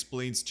 Strand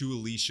explains to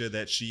Alicia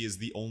that she is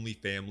the only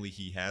family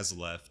he has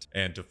left,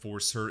 and to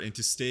force her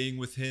into staying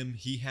with him,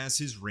 he has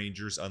his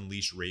rangers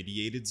unleash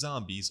radiated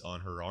zombies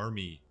on her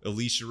army.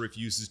 Alicia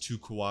refuses to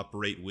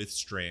cooperate with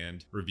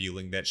Strand,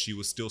 revealing that she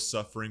was still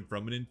suffering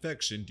from an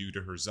infection due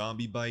to her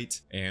zombie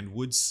bite and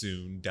would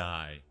soon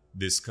die.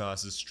 This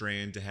causes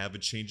Strand to have a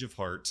change of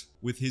heart,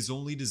 with his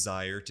only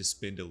desire to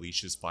spend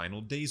Alicia's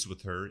final days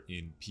with her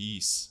in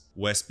peace.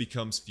 Wes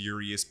becomes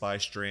furious by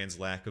Strand's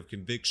lack of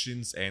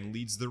convictions and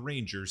leads the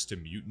Rangers to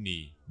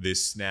mutiny.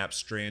 This snaps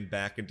Strand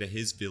back into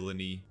his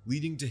villainy,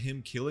 leading to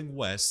him killing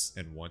Wes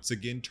and once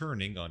again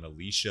turning on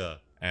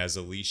Alicia. As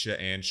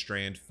Alicia and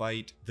Strand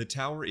fight, the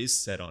tower is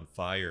set on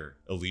fire.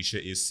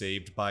 Alicia is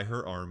saved by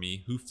her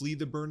army, who flee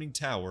the burning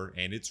tower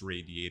and its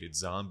radiated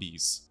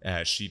zombies.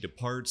 As she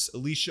departs,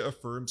 Alicia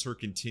affirms her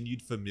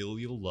continued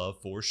familial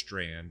love for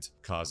Strand,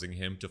 causing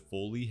him to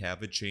fully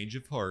have a change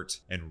of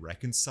heart and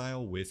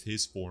reconcile with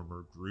his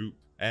former group.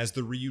 As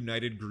the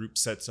reunited group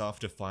sets off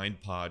to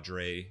find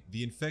Padre,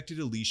 the infected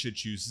Alicia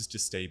chooses to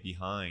stay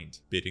behind,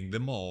 bidding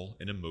them all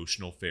an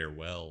emotional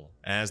farewell.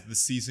 As the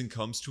season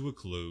comes to a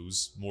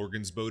close,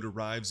 Morgan's boat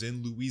arrives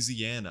in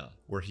Louisiana,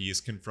 where he is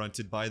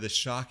confronted by the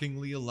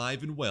shockingly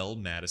alive and well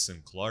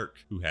Madison Clark,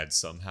 who had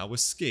somehow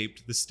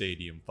escaped the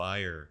stadium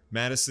fire.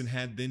 Madison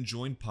had then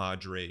joined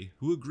Padre,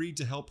 who agreed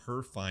to help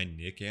her find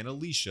Nick and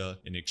Alicia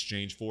in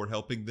exchange for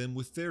helping them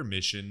with their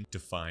mission to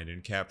find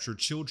and capture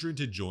children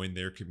to join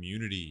their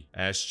community,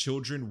 as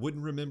children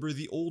wouldn't remember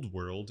the old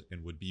world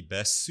and would be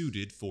best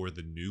suited for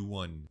the new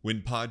one.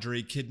 When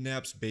Padre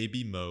kidnaps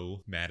baby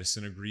Mo,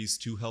 Madison agrees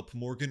to help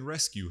Morgan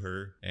rescue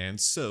her, and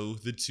so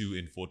the two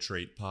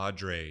infiltrate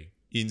Padre.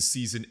 In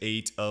Season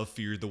 8 of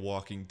Fear the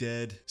Walking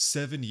Dead,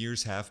 7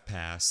 years have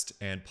passed,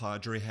 and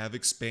Padre have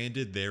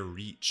expanded their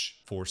reach,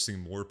 forcing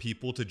more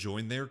people to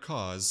join their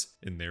cause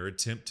in their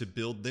attempt to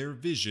build their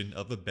vision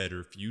of a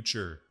better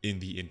future. In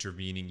the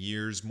intervening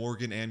years,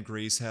 Morgan and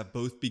Grace have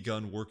both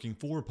begun working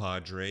for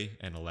Padre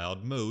and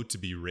allowed Mo to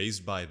be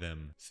raised by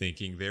them,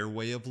 thinking their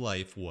way of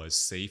life was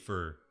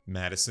safer.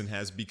 Madison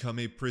has become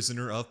a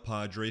prisoner of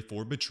Padre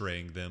for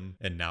betraying them,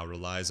 and now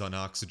relies on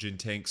oxygen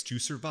tanks to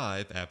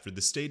survive after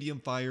the stadium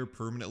fire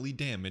permanently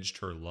damaged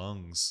her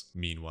lungs.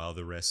 Meanwhile,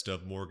 the rest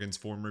of Morgan's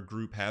former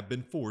group have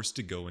been forced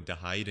to go into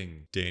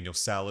hiding. Daniel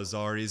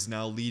Salazar is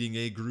now leading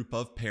a group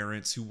of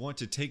parents who want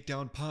to take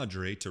down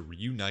Padre to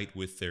reunite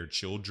with their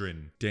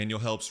children. Daniel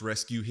helps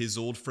rescue his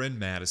old friend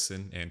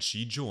Madison, and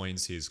she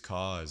joins his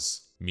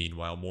cause.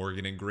 Meanwhile,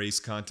 Morgan and Grace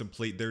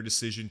contemplate their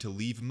decision to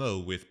leave Mo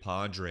with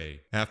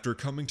Padre. After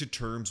coming to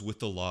terms with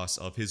the loss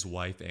of his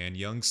wife and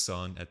young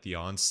son at the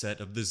onset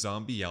of the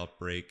zombie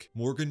outbreak,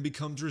 Morgan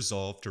becomes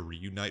resolved to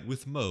reunite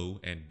with Mo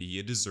and be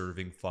a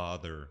deserving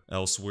father.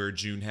 Elsewhere,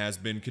 June has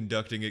been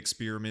conducting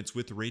experiments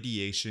with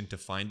radiation to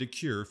find a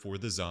cure for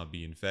the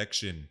zombie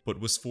infection, but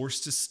was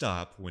forced to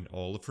stop when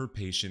all of her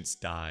patients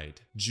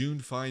died.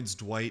 June finds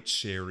Dwight,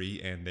 Sherry,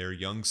 and their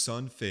young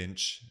son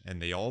Finch, and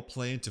they all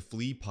plan to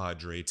flee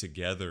Padre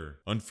together.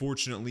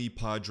 Unfortunately,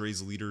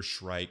 Padre's leader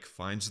Shrike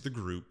finds the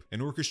group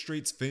and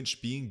orchestrates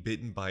Finch being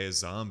bitten by a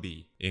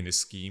zombie in a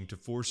scheme to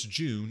force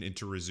June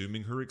into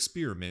resuming her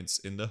experiments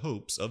in the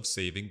hopes of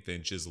saving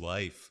Finch's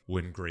life.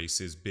 When Grace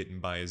is bitten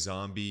by a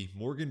zombie,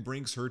 Morgan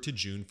brings her to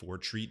June for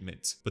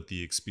treatment, but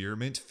the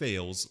experiment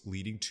fails,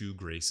 leading to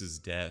Grace's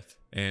death.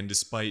 And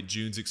despite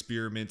June's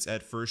experiments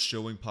at first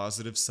showing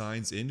positive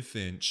signs in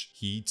Finch,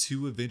 he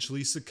too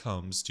eventually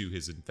succumbs to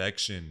his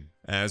infection.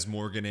 As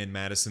Morgan and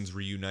Madison's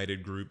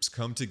reunited groups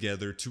come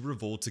together to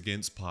revolt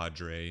against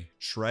Padre,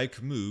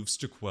 Shrike moves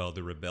to quell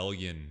the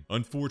rebellion.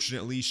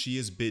 Unfortunately, she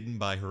is bitten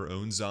by her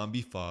own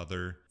zombie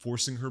father,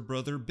 forcing her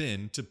brother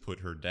Ben to put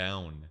her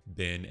down.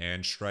 Ben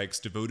and Shrike's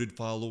devoted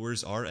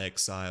followers are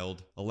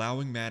exiled,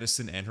 allowing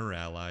Madison and her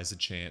allies a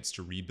chance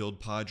to rebuild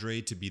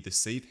Padre to be the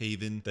safe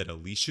haven that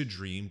Alicia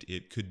dreamed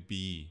it could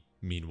be.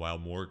 Meanwhile,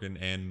 Morgan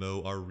and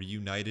Mo are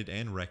reunited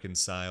and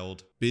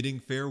reconciled, bidding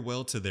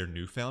farewell to their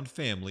newfound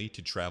family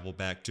to travel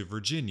back to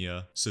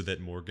Virginia so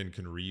that Morgan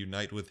can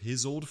reunite with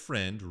his old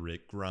friend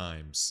Rick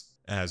Grimes.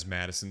 As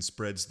Madison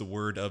spreads the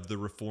word of the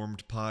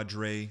reformed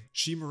Padre,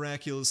 she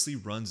miraculously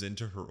runs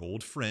into her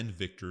old friend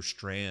Victor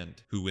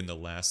Strand, who in the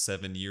last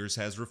 7 years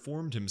has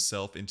reformed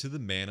himself into the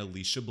man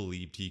Alicia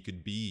believed he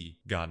could be,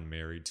 gotten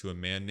married to a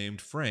man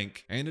named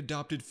Frank, and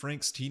adopted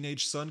Frank's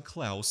teenage son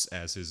Klaus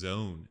as his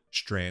own.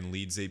 Strand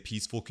leads a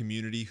peaceful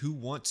community who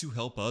want to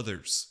help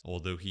others,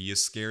 although he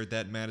is scared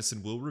that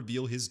Madison will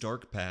reveal his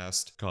dark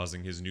past,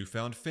 causing his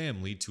newfound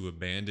family to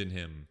abandon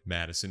him.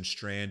 Madison,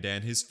 Strand,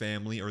 and his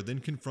family are then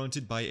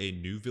confronted by a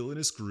new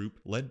villainous group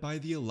led by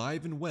the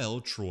alive and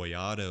well Troy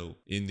Otto.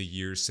 In the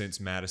years since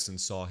Madison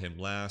saw him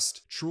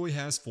last, Troy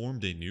has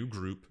formed a new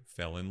group,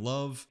 fell in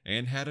love,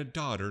 and had a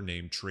daughter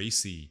named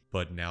Tracy.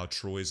 But now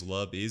Troy's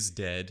love is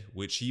dead,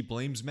 which he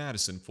blames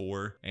Madison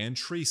for, and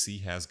Tracy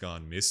has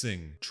gone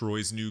missing.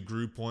 Troy's new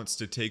group wants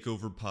to take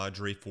over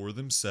Padre for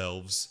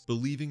themselves,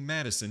 believing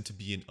Madison to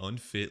be an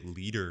unfit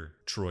leader.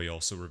 Troy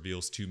also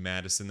reveals to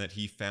Madison that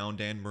he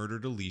found and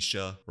murdered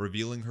Alicia,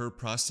 revealing her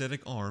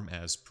prosthetic arm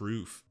as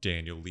proof.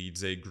 Daniel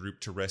leads a group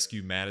to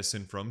rescue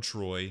Madison from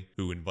Troy,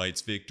 who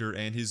invites Victor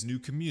and his new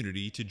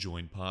community to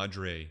join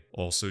Padre.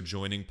 Also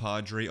joining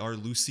Padre are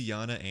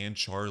Luciana and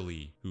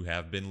Charlie, who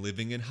have been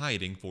living in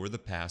hiding for the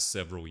past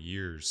several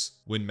years.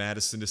 When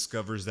Madison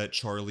discovers that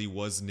Charlie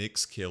was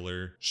Nick's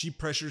killer, she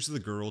pressures the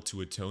girl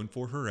to atone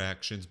for her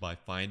actions by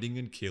finding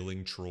and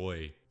killing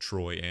Troy.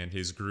 Troy and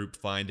his group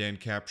find and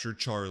capture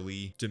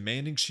Charlie,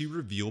 demanding she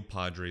reveal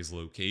Padre's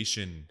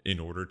location. In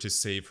order to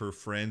save her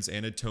friends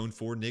and atone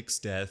for Nick's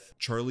death,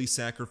 Charlie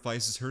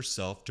sacrifices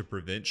herself to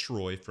prevent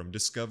Troy from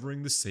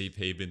discovering the safe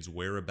haven's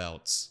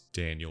whereabouts.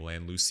 Daniel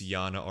and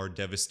Luciana are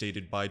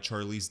devastated by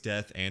Charlie's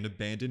death and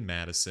abandon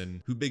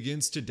Madison, who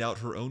begins to doubt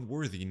her own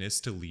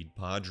worthiness to lead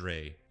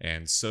Padre.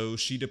 And so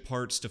she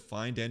departs to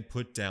find and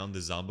put down the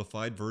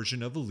zombified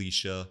version of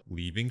Alicia,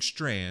 leaving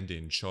Strand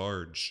in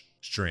charge.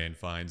 Strand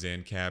finds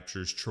and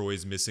captures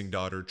Troy's missing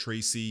daughter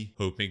Tracy,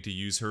 hoping to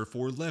use her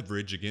for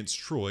leverage against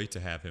Troy to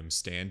have him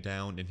stand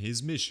down in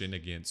his mission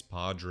against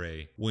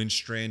Padre. When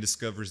Strand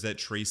discovers that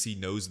Tracy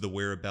knows the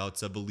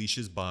whereabouts of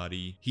Alicia's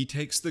body, he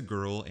takes the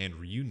girl and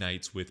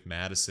reunites with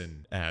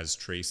Madison. As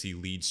Tracy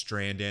leads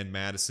Strand and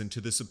Madison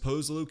to the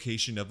supposed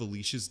location of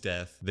Alicia's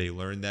death, they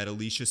learn that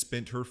Alycia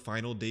spent her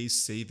final days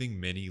saving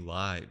many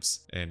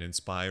lives and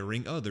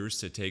inspiring others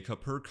to take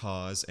up her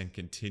cause and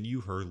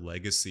continue her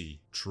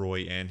legacy.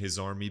 Troy and his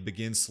army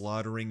begin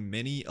slaughtering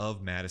many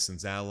of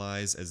Madison's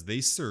allies as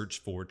they search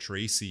for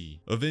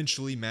Tracy.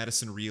 Eventually,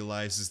 Madison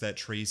realizes that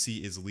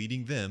Tracy is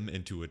leading them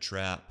into a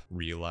trap.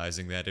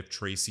 Realizing that if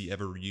Tracy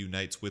ever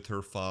reunites with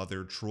her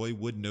father, Troy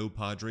would know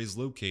Padre's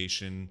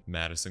location,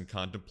 Madison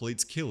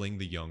contemplates killing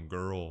the young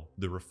girl.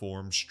 The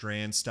reformed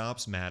Strand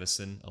stops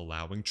Madison,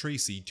 allowing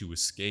Tracy to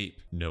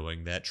escape.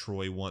 Knowing that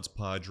Troy wants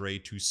Padre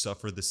to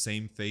suffer the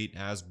same fate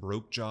as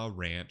Brokejaw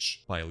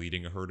Ranch by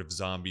leading a herd of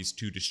zombies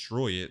to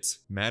destroy it,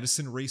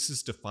 Madison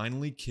races to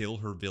finally kill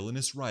her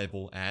villainous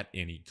rival at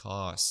any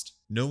cost.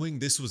 Knowing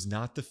this was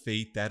not the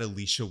fate that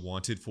Alycia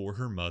wanted for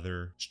her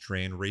mother,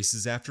 Strand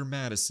races after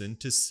Madison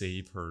to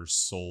save her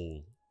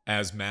soul.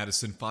 As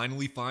Madison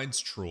finally finds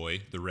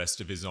Troy, the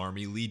rest of his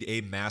army lead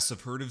a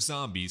massive herd of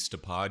zombies to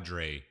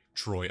Padre.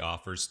 Troy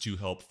offers to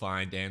help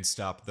find and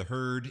stop the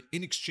herd,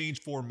 in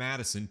exchange for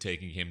Madison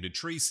taking him to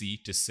Tracy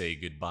to say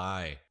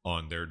goodbye.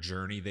 On their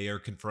journey, they are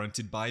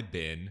confronted by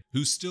Ben,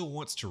 who still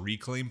wants to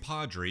reclaim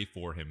Padre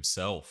for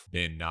himself.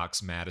 Ben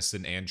knocks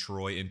Madison and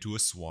Troy into a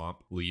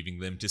swamp, leaving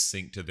them to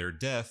sink to their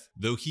death,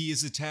 though he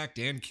is attacked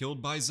and killed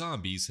by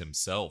zombies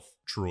himself.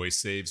 Troy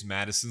saves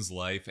Madison's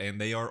life, and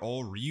they are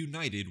all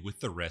reunited with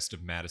the rest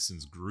of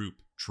Madison's group.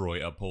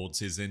 Troy upholds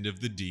his end of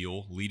the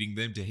deal, leading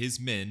them to his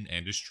men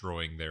and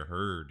destroying their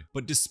herd.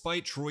 But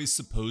despite Troy's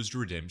supposed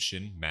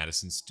redemption,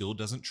 Madison still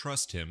doesn't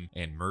trust him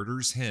and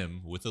murders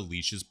him with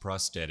Alicia's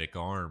prosthetic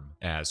arm.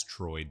 As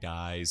Troy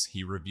dies,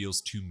 he reveals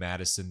to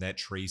Madison that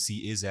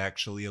Tracy is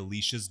actually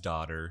Alicia's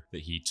daughter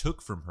that he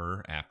took from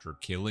her after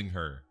killing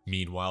her.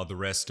 Meanwhile, the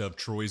rest of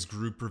Troy's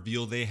group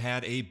reveal they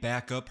had a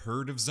backup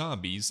herd of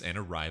zombies and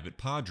arrive at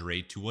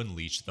Padre to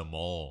unleash them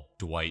all.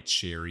 Dwight,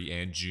 Sherry,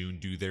 and June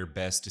do their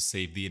best to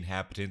save the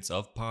inhabitants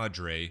of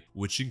Padre,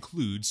 which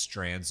includes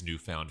Strand's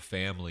newfound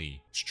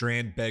family.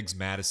 Strand begs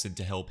Madison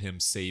to help him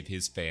save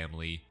his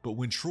family, but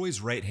when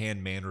Troy's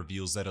right-hand man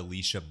reveals that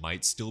Alycia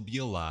might still be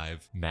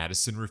alive,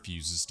 Madison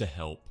refuses to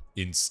help.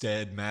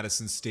 Instead,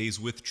 Madison stays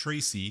with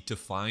Tracy to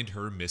find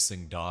her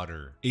missing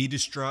daughter. A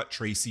distraught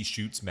Tracy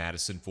shoots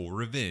Madison for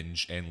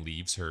revenge and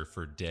leaves her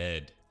for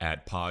dead.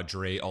 At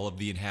Padre, all of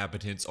the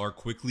inhabitants are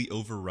quickly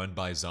overrun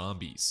by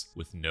zombies,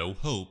 with no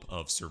hope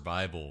of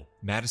survival.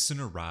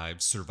 Madison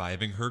arrives,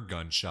 surviving her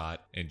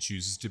gunshot, and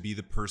chooses to be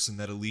the person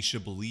that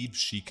Alycia believed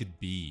she could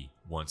be,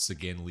 once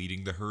again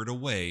leading the herd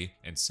away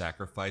and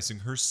sacrificing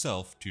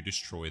herself to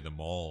destroy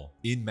them all.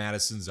 In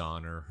Madison's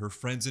honor, her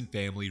friends and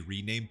family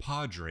rename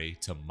Padre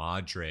to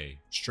Madre.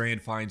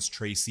 Strand finds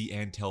Tracy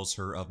and tells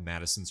her of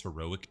Madison's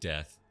heroic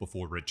death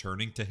before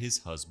returning to his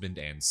husband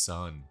and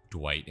son.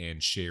 Dwight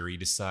and Sherry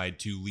decide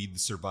to lead the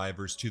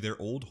survivors to their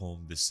old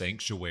home, the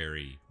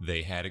Sanctuary.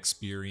 They had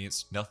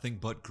experienced nothing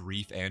but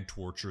grief and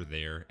torture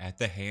there at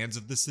the hands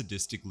of the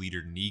sadistic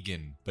leader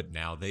Negan, but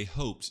now they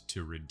hoped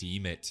to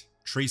redeem it.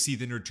 Tracy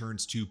then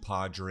returns to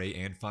Padre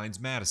and finds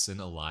Madison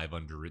alive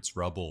under its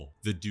rubble.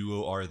 The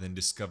duo are then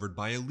discovered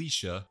by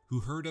Alycia,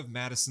 who heard of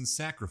Madison's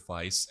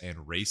sacrifice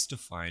and raced to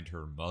find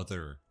her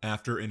mother.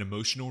 After an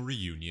emotional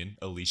reunion,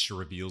 Alycia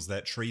reveals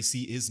that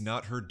Tracy is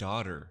not her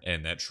daughter,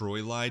 and that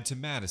Troy lied to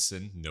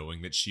Madison,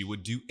 knowing that she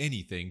would do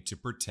anything to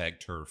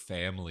protect her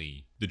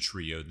family. The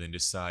trio then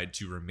decide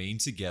to remain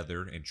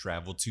together and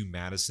travel to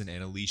Madison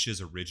and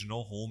Alicia's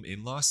original home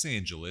in Los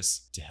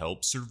Angeles to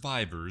help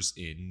survivors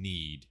in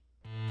need.